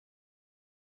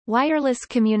Wireless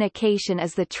communication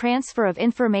is the transfer of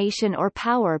information or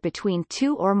power between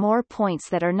two or more points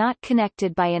that are not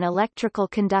connected by an electrical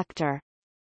conductor.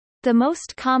 The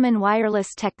most common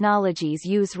wireless technologies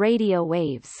use radio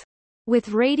waves. With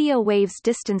radio waves,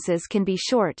 distances can be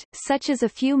short, such as a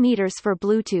few meters for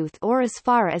Bluetooth or as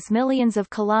far as millions of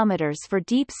kilometers for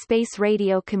deep space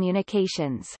radio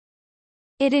communications.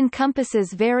 It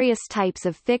encompasses various types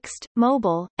of fixed,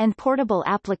 mobile, and portable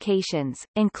applications,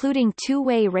 including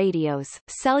two-way radios,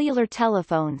 cellular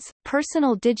telephones,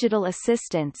 personal digital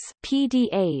assistants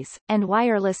 (PDAs), and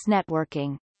wireless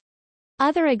networking.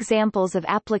 Other examples of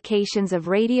applications of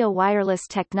radio wireless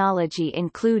technology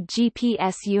include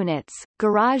GPS units,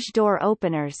 garage door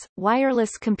openers,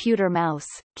 wireless computer mouse,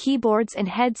 keyboards and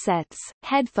headsets,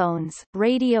 headphones,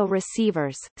 radio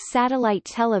receivers, satellite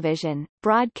television,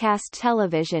 broadcast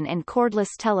television and cordless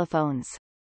telephones.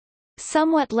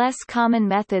 Somewhat less common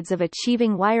methods of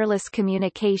achieving wireless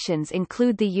communications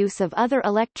include the use of other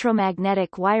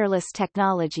electromagnetic wireless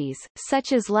technologies,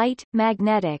 such as light,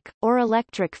 magnetic, or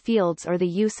electric fields, or the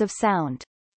use of sound.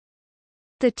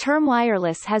 The term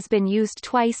wireless has been used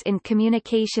twice in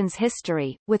communications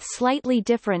history, with slightly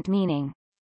different meaning.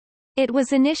 It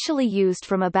was initially used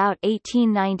from about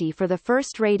 1890 for the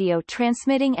first radio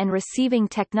transmitting and receiving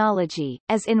technology,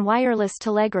 as in wireless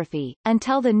telegraphy,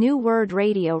 until the new word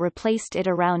radio replaced it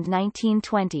around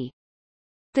 1920.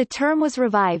 The term was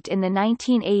revived in the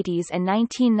 1980s and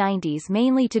 1990s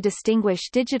mainly to distinguish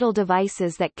digital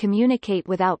devices that communicate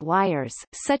without wires,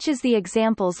 such as the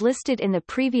examples listed in the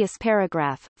previous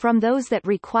paragraph, from those that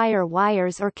require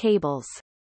wires or cables.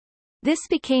 This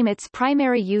became its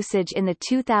primary usage in the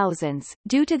 2000s,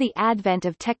 due to the advent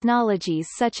of technologies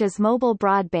such as mobile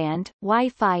broadband,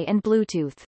 Wi-Fi and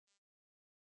Bluetooth.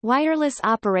 Wireless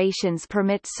operations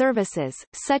permit services,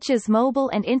 such as mobile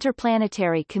and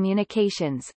interplanetary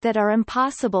communications, that are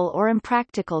impossible or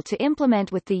impractical to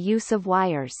implement with the use of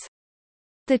wires.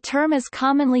 The term is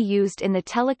commonly used in the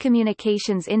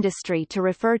telecommunications industry to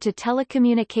refer to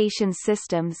telecommunications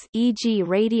systems, e.g.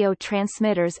 radio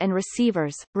transmitters and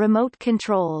receivers, remote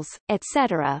controls,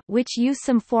 etc., which use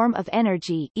some form of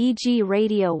energy, e.g.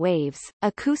 radio waves,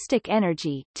 acoustic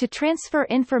energy, to transfer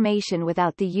information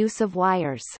without the use of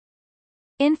wires.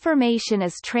 Information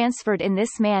is transferred in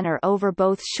this manner over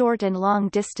both short and long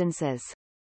distances.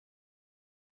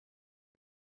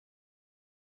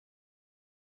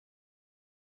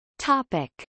 Topic: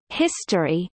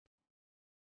 History.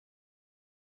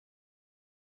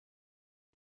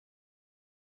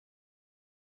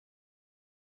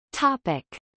 Topic: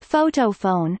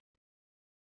 Photophone.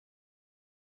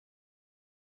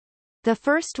 The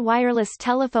first wireless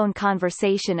telephone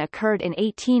conversation occurred in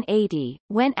 1880,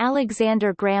 when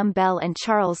Alexander Graham Bell and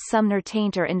Charles Sumner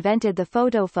Tainter invented the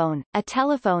photophone, a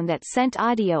telephone that sent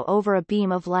audio over a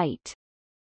beam of light.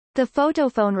 The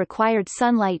photophone required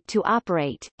sunlight to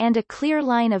operate, and a clear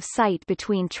line of sight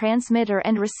between transmitter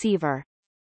and receiver.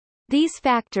 These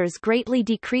factors greatly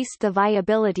decreased the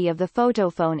viability of the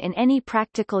photophone in any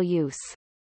practical use.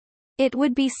 It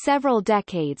would be several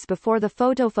decades before the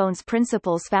photophone's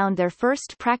principles found their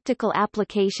first practical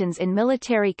applications in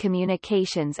military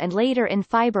communications and later in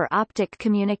fiber optic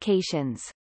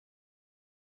communications.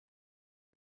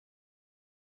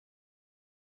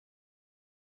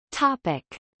 Topic: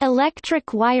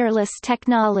 Electric wireless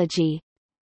technology.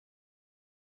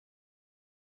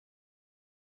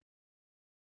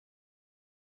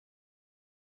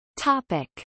 Topic: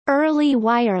 Early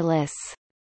wireless.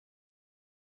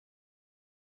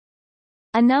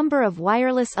 A number of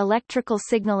wireless electrical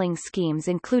signaling schemes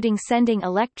including sending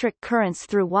electric currents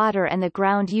through water and the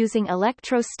ground using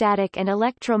electrostatic and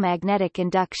electromagnetic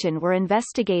induction were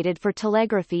investigated for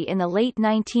telegraphy in the late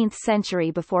 19th century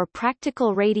before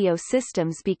practical radio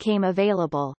systems became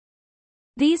available.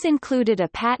 These included a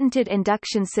patented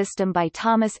induction system by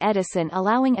Thomas Edison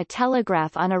allowing a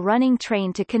telegraph on a running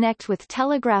train to connect with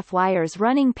telegraph wires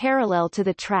running parallel to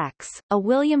the tracks, a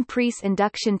William Preece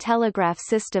induction telegraph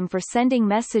system for sending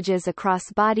messages across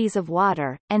bodies of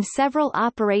water, and several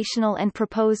operational and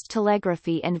proposed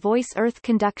telegraphy and voice-earth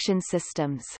conduction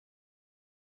systems.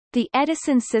 The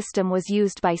Edison system was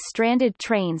used by stranded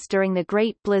trains during the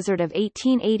Great Blizzard of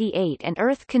 1888 and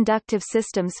earth-conductive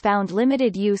systems found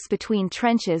limited use between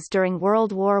trenches during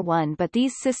World War I, but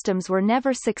these systems were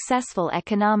never successful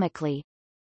economically.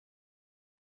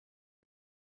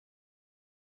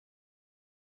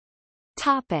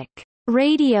 Topic: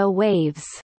 Radio waves.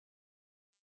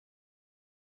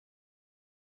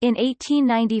 In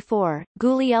 1894,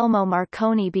 Guglielmo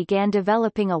Marconi began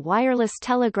developing a wireless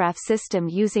telegraph system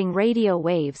using radio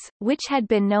waves, which had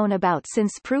been known about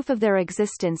since proof of their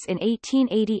existence in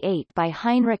 1888 by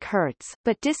Heinrich Hertz,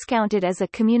 but discounted as a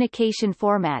communication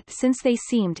format since they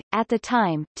seemed, at the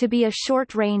time, to be a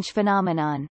short-range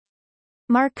phenomenon.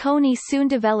 Marconi soon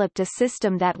developed a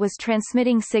system that was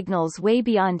transmitting signals way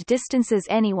beyond distances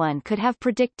anyone could have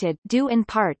predicted, due in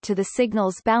part to the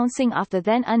signals bouncing off the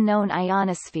then unknown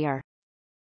ionosphere.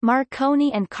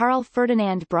 Marconi and Carl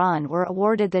Ferdinand Braun were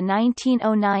awarded the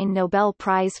 1909 Nobel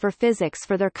Prize for Physics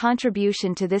for their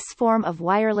contribution to this form of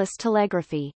wireless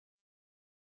telegraphy.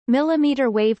 Millimeter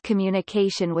wave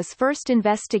communication was first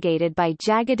investigated by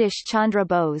Jagadish Chandra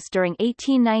Bose during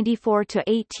 1894 to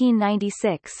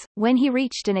 1896, when he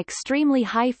reached an extremely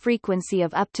high frequency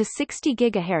of up to 60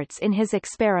 GHz in his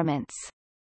experiments.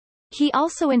 He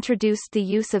also introduced the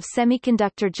use of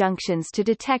semiconductor junctions to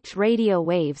detect radio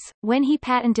waves, when he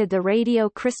patented the radio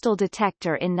crystal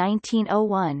detector in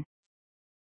 1901.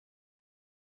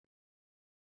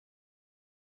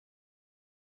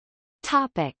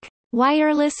 Topic: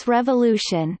 Wireless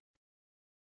revolution.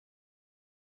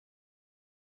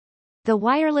 The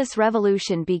wireless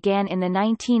revolution began in the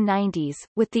 1990s,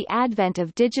 with the advent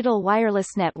of digital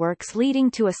wireless networks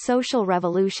leading to a social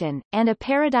revolution, and a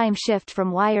paradigm shift from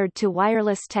wired to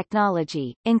wireless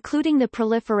technology, including the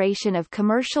proliferation of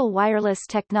commercial wireless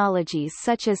technologies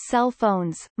such as cell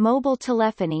phones, mobile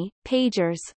telephony,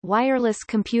 pagers, wireless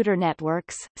computer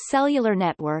networks, cellular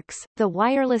networks, the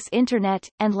wireless Internet,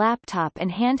 and laptop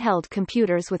and handheld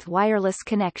computers with wireless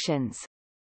connections.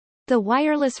 The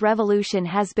wireless revolution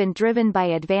has been driven by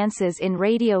advances in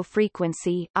radio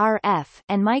frequency (RF)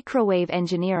 and microwave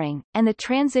engineering, and the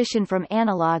transition from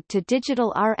analog to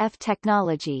digital RF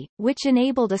technology, which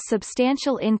enabled a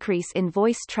substantial increase in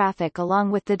voice traffic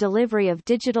along with the delivery of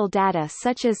digital data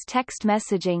such as text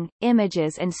messaging,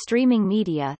 images and streaming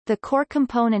media. The core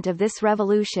component of this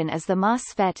revolution is the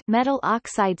MOSFET, metal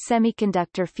oxide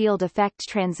semiconductor field effect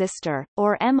transistor,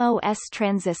 or MOS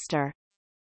transistor.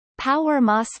 Power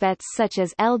MOSFETs such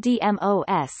as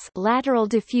LDMOS, lateral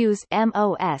diffuse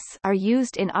MOS, are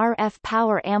used in RF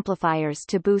power amplifiers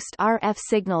to boost RF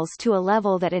signals to a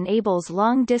level that enables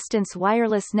long-distance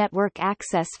wireless network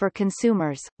access for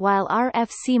consumers, while RF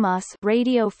CMOS,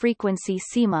 radio frequency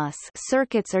CMOS,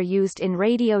 circuits are used in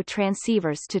radio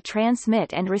transceivers to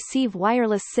transmit and receive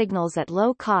wireless signals at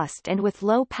low cost and with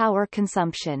low power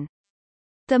consumption.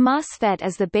 The MOSFET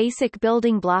is the basic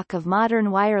building block of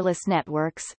modern wireless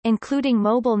networks, including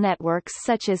mobile networks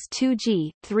such as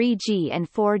 2G, 3G and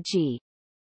 4G.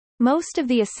 Most of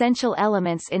the essential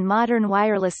elements in modern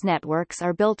wireless networks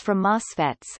are built from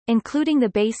MOSFETs, including the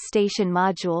base station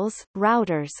modules,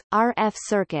 routers, RF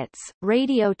circuits,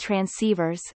 radio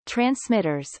transceivers,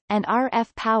 transmitters, and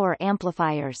RF power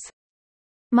amplifiers.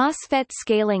 MOSFET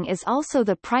scaling is also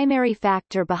the primary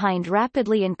factor behind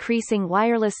rapidly increasing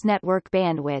wireless network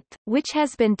bandwidth, which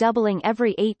has been doubling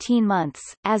every 18 months.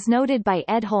 As noted by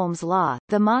Edholm's law,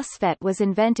 the MOSFET was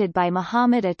invented by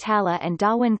Muhammad Atalla and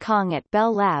Dawin Kong at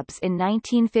Bell Labs in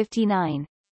 1959.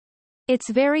 Its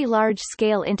very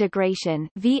large-scale integration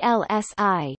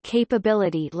 (VLSI)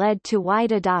 capability led to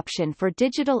wide adoption for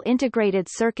digital integrated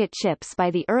circuit chips by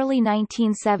the early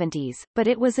 1970s, but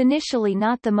it was initially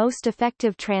not the most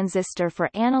effective transistor for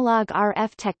analog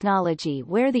RF technology,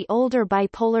 where the older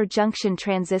bipolar junction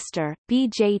transistor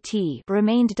 (BJT)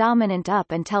 remained dominant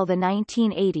up until the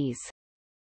 1980s.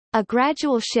 A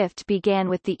gradual shift began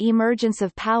with the emergence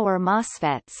of power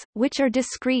MOSFETs, which are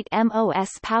discrete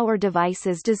MOS power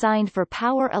devices designed for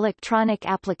power electronic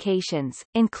applications,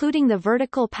 including the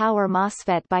vertical power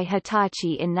MOSFET by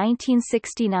Hitachi in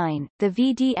 1969, the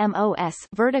VDMOS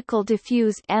vertical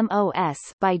diffused MOS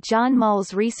by John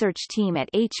Mull's research team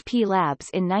at HP Labs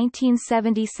in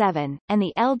 1977, and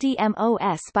the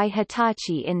LDMOS by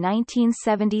Hitachi in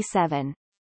 1977.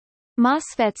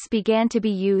 MOSFETs began to be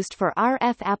used for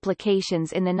RF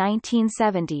applications in the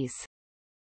 1970s.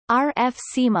 RF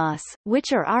CMOS,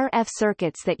 which are RF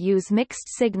circuits that use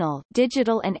mixed-signal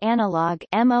digital and analog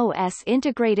MOS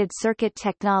integrated circuit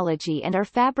technology and are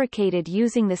fabricated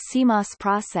using the CMOS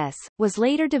process, was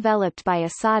later developed by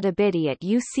Asad Abidi at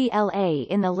UCLA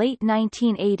in the late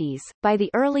 1980s. By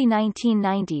the early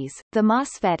 1990s, the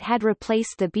MOSFET had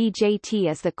replaced the BJT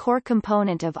as the core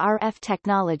component of RF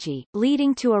technology,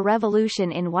 leading to a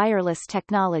revolution in wireless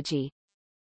technology.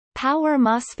 Power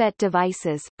MOSFET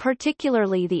devices,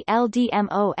 particularly the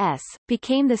LDMOS,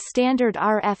 became the standard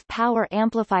RF power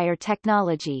amplifier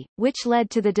technology, which led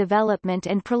to the development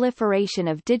and proliferation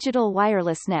of digital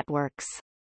wireless networks.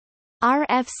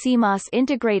 RF CMOS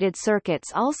integrated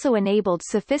circuits also enabled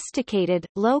sophisticated,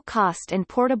 low-cost and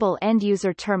portable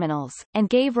end-user terminals, and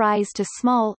gave rise to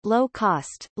small,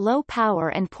 low-cost, low-power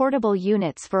and portable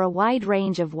units for a wide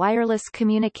range of wireless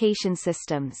communication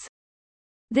systems.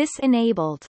 This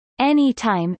enabled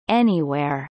anytime,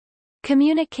 anywhere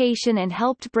communication and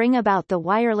helped bring about the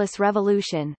wireless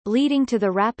revolution, leading to the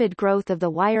rapid growth of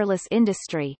the wireless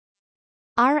industry.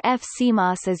 RF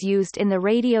CMOS is used in the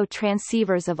radio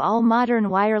transceivers of all modern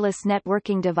wireless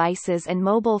networking devices and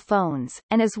mobile phones,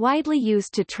 and is widely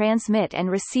used to transmit and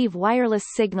receive wireless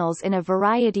signals in a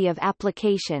variety of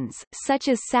applications, such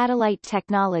as satellite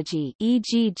technology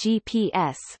e.g.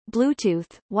 GPS,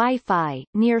 Bluetooth, Wi-Fi,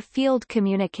 near-field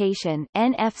communication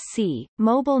NFC,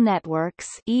 mobile networks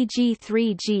e.g.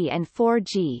 3G and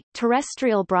 4G,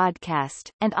 terrestrial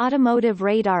broadcast, and automotive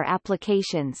radar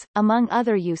applications, among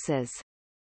other uses.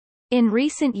 In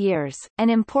recent years, an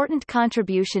important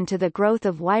contribution to the growth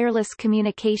of wireless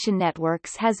communication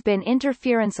networks has been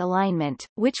interference alignment,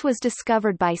 which was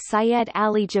discovered by Syed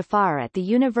Ali Jafar at the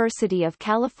University of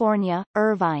California,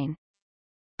 Irvine.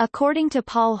 According to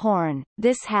Paul Horn,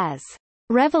 this has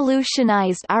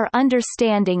revolutionized our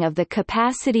understanding of the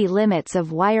capacity limits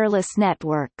of wireless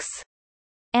networks,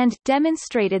 and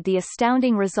demonstrated the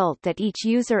astounding result that each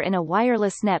user in a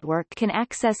wireless network can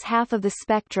access half of the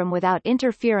spectrum without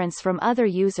interference from other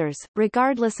users,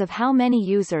 regardless of how many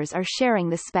users are sharing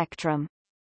the spectrum.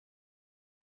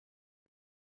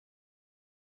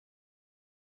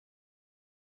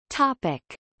 Topic: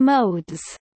 Modes.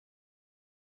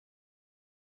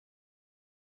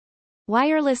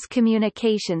 Wireless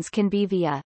communications can be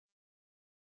via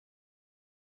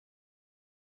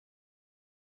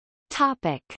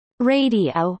Topic: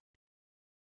 Radio.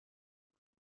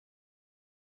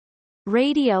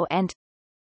 Radio and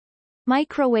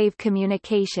microwave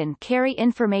communication carry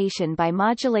information by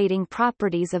modulating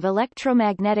properties of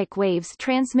electromagnetic waves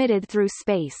transmitted through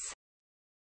space.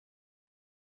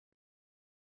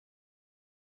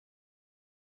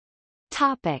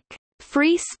 Topic: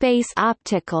 Free space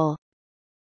optical.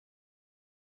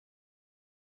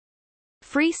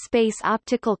 Free space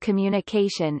optical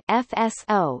communication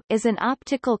 (FSO) is an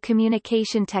optical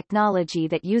communication technology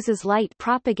that uses light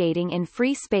propagating in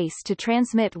free space to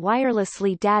transmit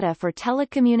wirelessly data for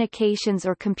telecommunications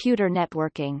or computer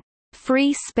networking.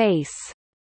 Free space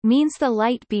means the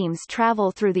light beams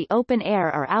travel through the open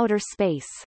air or outer space.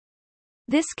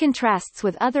 This contrasts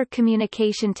with other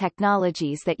communication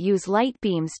technologies that use light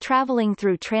beams traveling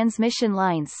through transmission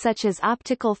lines such as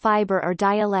optical fiber or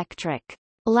dielectric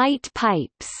light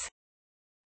pipes.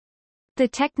 The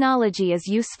technology is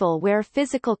useful where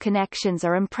physical connections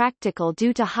are impractical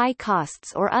due to high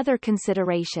costs or other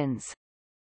considerations.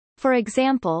 For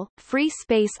example, free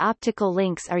space optical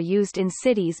links are used in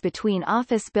cities between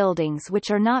office buildings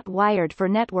which are not wired for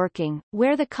networking,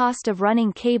 where the cost of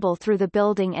running cable through the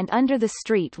building and under the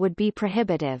street would be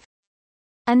prohibitive.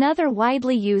 Another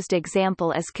widely used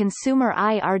example is consumer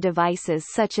IR devices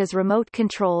such as remote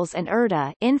controls and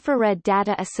IRDA infrared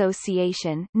data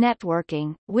association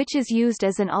networking, which is used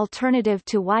as an alternative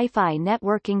to Wi-Fi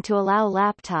networking to allow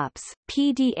laptops,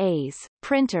 PDAs,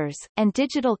 printers, and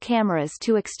digital cameras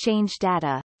to exchange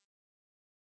data.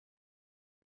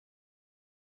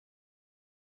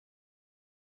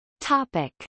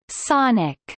 Topic: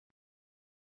 Sonic.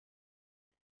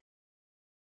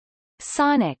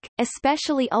 Sonic,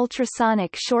 especially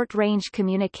ultrasonic short-range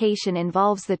communication,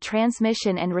 involves the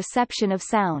transmission and reception of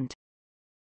sound.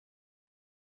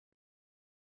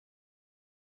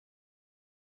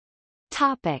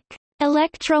 Topic: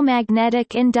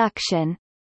 Electromagnetic induction.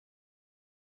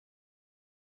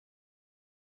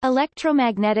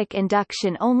 Electromagnetic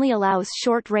induction only allows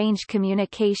short-range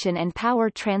communication and power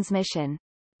transmission.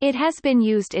 It has been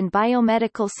used in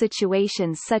biomedical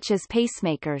situations such as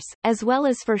pacemakers, as well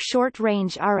as for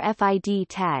short-range RFID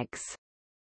tags.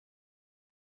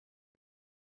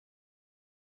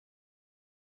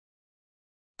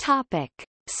 Topic: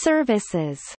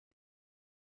 Services.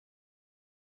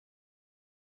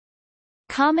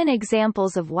 Common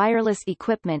examples of wireless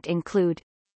equipment include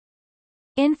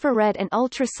infrared and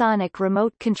ultrasonic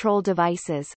remote control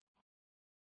devices,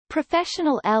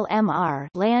 professional LMR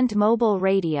land mobile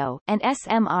radio, and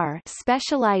SMR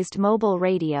specialized mobile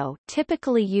radio,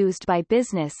 typically used by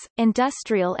business,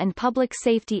 industrial and public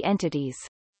safety entities.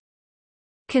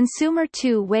 Consumer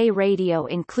two-way radio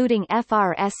including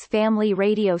FRS Family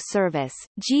Radio Service,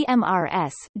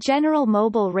 GMRS General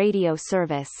Mobile Radio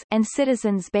Service, and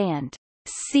Citizens Band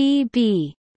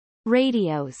CB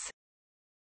radios.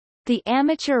 The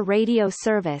Amateur Radio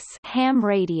Service ham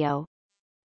radio,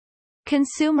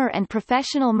 Consumer and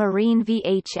professional marine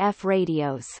VHF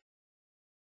radios.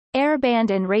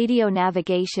 Airband and radio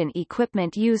navigation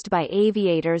equipment used by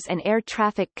aviators and air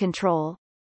traffic control.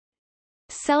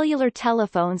 Cellular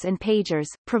telephones and pagers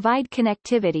provide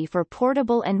connectivity for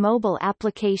portable and mobile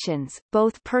applications,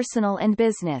 both personal and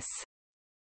business.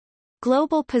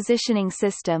 Global Positioning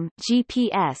System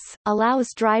 (GPS)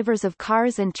 allows drivers of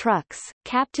cars and trucks,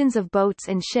 captains of boats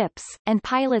and ships, and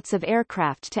pilots of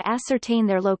aircraft to ascertain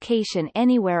their location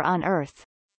anywhere on Earth.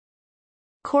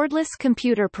 Cordless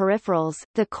computer peripherals.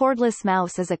 The cordless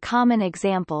mouse is a common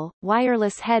example.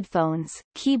 Wireless headphones,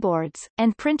 keyboards,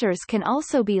 and printers can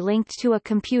also be linked to a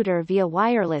computer via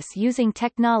wireless using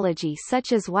technology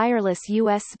such as wireless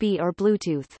USB or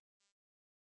Bluetooth.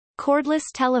 Cordless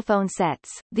telephone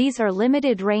sets. These are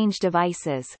limited-range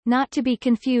devices, not to be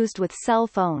confused with cell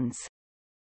phones.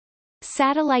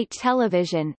 Satellite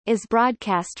television is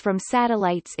broadcast from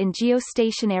satellites in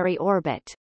geostationary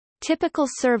orbit. Typical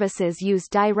services use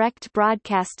direct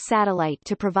broadcast satellite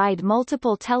to provide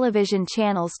multiple television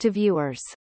channels to viewers.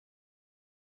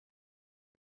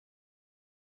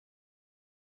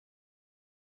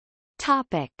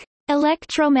 Topic: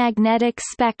 Electromagnetic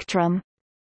spectrum.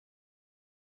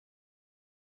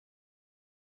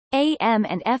 AM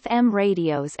and FM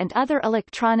radios and other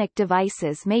electronic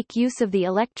devices make use of the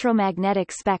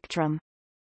electromagnetic spectrum.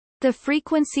 The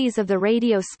frequencies of the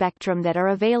radio spectrum that are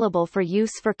available for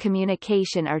use for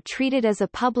communication are treated as a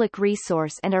public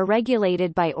resource and are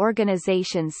regulated by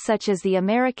organizations such as the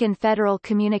American Federal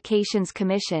Communications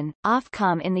Commission,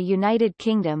 Ofcom in the United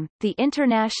Kingdom, the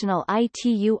International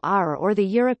ITUR or the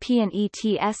European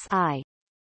ETSI.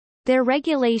 Their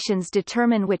regulations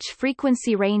determine which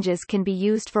frequency ranges can be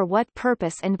used for what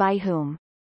purpose and by whom.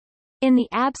 In the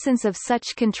absence of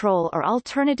such control or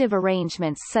alternative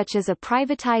arrangements such as a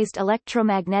privatized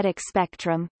electromagnetic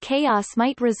spectrum, chaos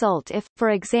might result if,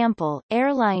 for example,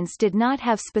 airlines did not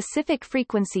have specific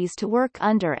frequencies to work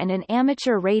under and an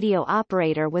amateur radio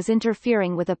operator was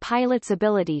interfering with a pilot's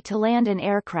ability to land an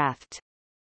aircraft.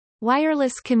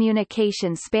 Wireless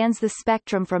communication spans the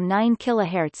spectrum from 9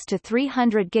 kHz to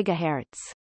 300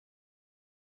 GHz.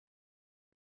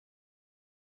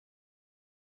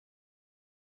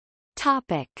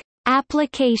 Topic: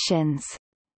 Applications.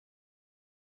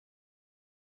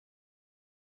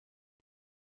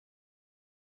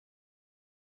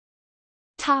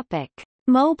 Topic: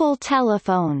 Mobile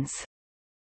telephones.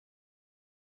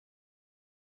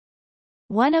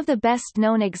 One of the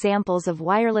best-known examples of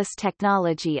wireless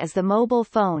technology is the mobile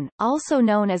phone, also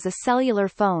known as a cellular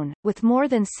phone, with more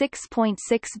than 6.6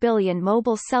 billion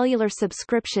mobile cellular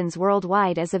subscriptions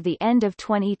worldwide as of the end of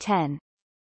 2010.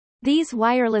 These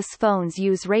wireless phones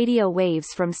use radio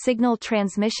waves from signal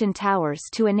transmission towers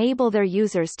to enable their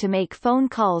users to make phone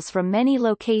calls from many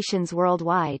locations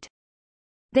worldwide.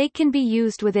 They can be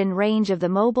used within range of the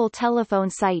mobile telephone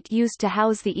site used to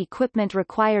house the equipment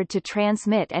required to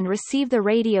transmit and receive the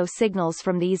radio signals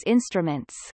from these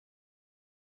instruments.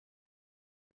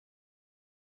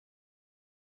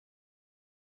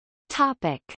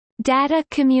 Topic: Data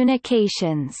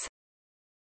communications.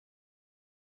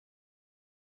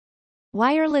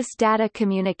 Wireless data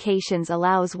communications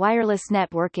allows wireless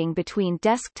networking between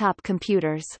desktop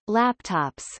computers,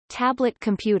 laptops, tablet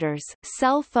computers,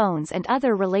 cell phones and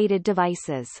other related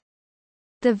devices.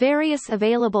 The various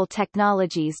available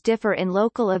technologies differ in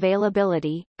local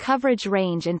availability, coverage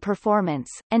range and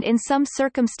performance, and in some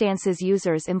circumstances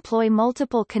users employ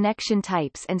multiple connection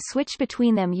types and switch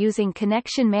between them using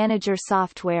Connection Manager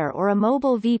software or a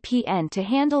mobile VPN to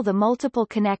handle the multiple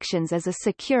connections as a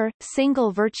secure,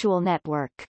 single virtual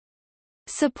network.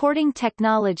 Supporting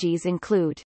technologies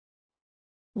include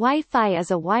Wi-Fi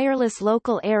is a wireless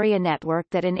local area network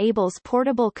that enables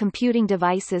portable computing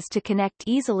devices to connect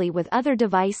easily with other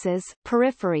devices,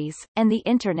 peripheries, and the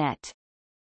Internet.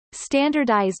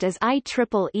 Standardized as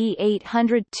IEEE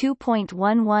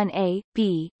 802.11a,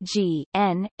 b, g,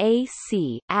 n, a,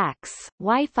 c, AX,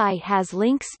 Wi-Fi has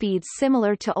link speeds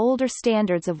similar to older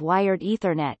standards of wired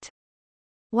Ethernet.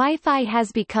 Wi-Fi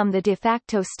has become the de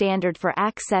facto standard for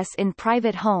access in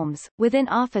private homes, within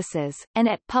offices, and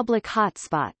at public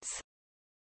hotspots.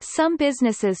 Some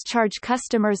businesses charge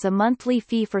customers a monthly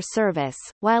fee for service,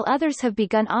 while others have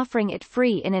begun offering it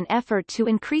free in an effort to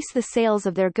increase the sales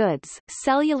of their goods.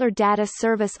 Cellular data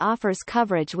service offers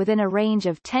coverage within a range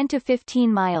of 10 to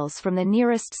 15 miles from the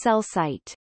nearest cell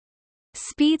site.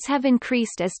 Speeds have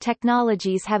increased as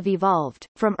technologies have evolved,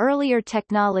 from earlier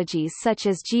technologies such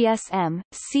as GSM,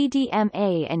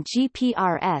 CDMA and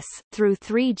GPRS, through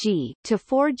 3G, to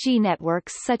 4G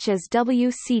networks such as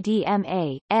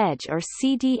WCDMA, EDGE or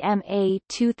CDMA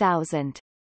 2000.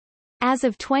 As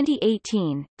of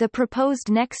 2018, the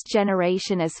proposed next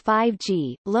generation is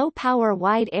 5G, low-power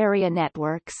wide-area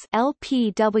networks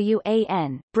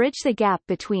 (LPWAN), bridge the gap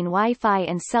between Wi-Fi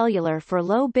and cellular for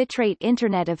low bitrate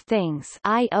Internet of Things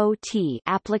 (IoT)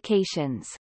 applications.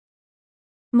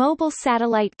 Mobile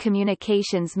satellite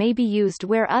communications may be used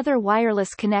where other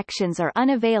wireless connections are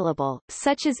unavailable,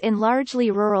 such as in largely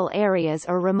rural areas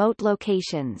or remote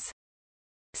locations.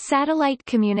 Satellite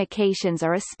communications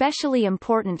are especially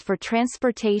important for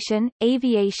transportation,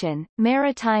 aviation,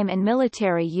 maritime and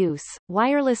military use.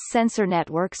 Wireless sensor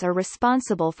networks are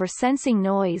responsible for sensing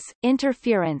noise,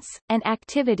 interference, and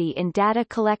activity in data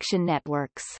collection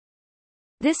networks.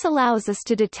 This allows us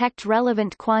to detect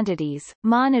relevant quantities,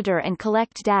 monitor and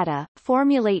collect data,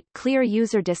 formulate clear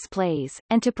user displays,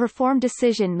 and to perform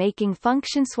decision-making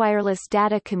functions. Wireless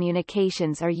data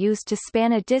communications are used to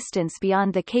span a distance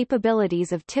beyond the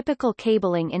capabilities of typical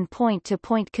cabling in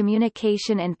point-to-point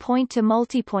communication and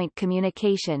point-to-multipoint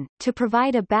communication, to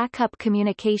provide a backup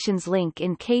communications link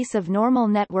in case of normal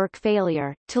network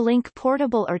failure, to link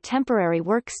portable or temporary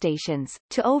workstations,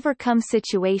 to overcome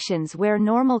situations where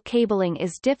normal cabling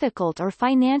is difficult or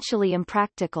financially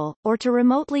impractical, or to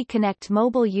remotely connect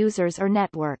mobile users or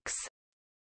networks.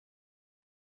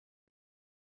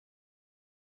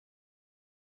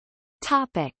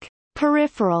 Topic: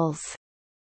 Peripherals.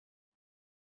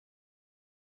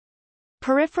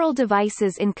 Peripheral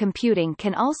devices in computing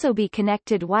can also be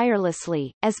connected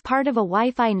wirelessly, as part of a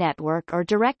Wi-Fi network or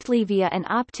directly via an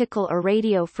optical or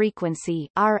radio frequency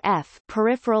 (RF)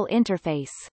 peripheral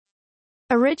interface.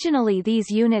 Originally these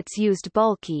units used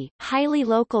bulky, highly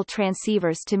local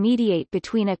transceivers to mediate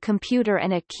between a computer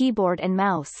and a keyboard and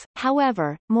mouse.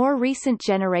 However, more recent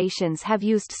generations have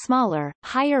used smaller,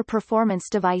 higher performance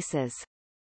devices.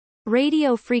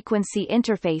 Radio frequency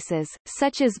interfaces,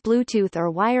 such as Bluetooth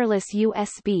or wireless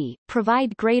USB,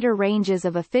 provide greater ranges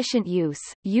of efficient use,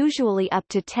 usually up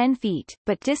to 10 feet,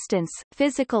 but distance,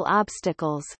 physical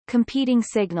obstacles, competing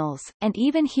signals, and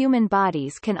even human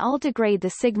bodies can all degrade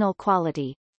the signal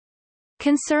quality.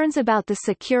 Concerns about the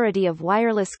security of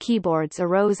wireless keyboards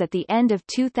arose at the end of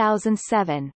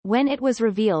 2007, when it was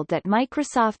revealed that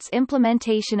Microsoft's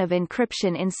implementation of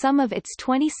encryption in some of its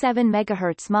 27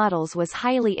 MHz models was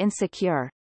highly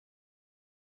insecure.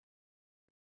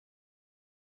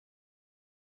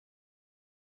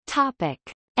 Topic: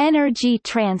 Energy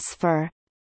transfer.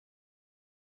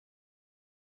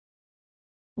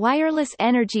 Wireless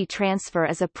energy transfer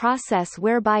is a process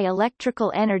whereby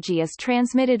electrical energy is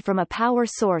transmitted from a power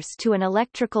source to an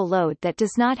electrical load that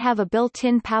does not have a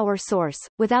built-in power source,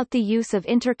 without the use of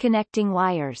interconnecting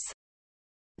wires.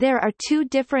 There are two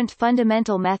different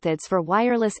fundamental methods for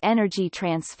wireless energy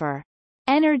transfer.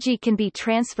 Energy can be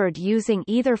transferred using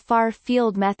either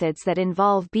far-field methods that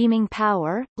involve beaming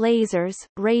power, lasers,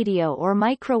 radio or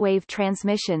microwave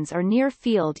transmissions, or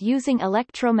near-field using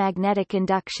electromagnetic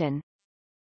induction.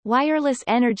 Wireless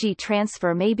energy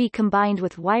transfer may be combined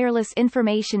with wireless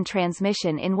information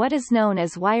transmission in what is known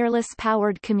as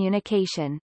wireless-powered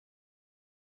communication.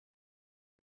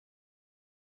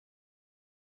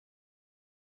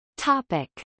 Topic: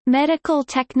 Medical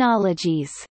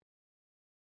technologies.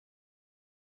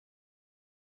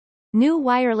 New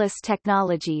wireless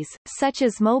technologies, such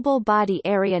as mobile body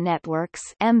area networks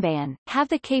 (M-band), have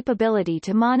the capability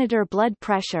to monitor blood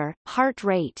pressure, heart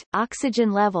rate,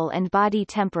 oxygen level and body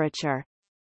temperature.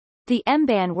 The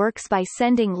M-band works by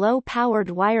sending low-powered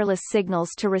wireless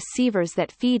signals to receivers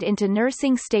that feed into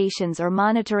nursing stations or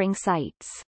monitoring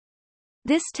sites.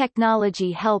 This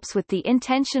technology helps with the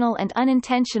intentional and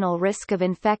unintentional risk of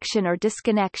infection or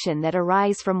disconnection that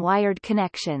arise from wired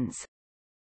connections.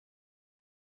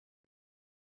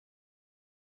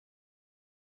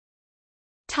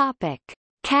 Topic: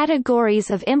 Categories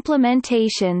of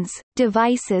implementations,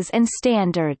 devices and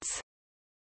standards.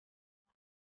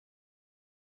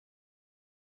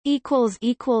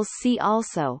 See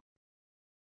also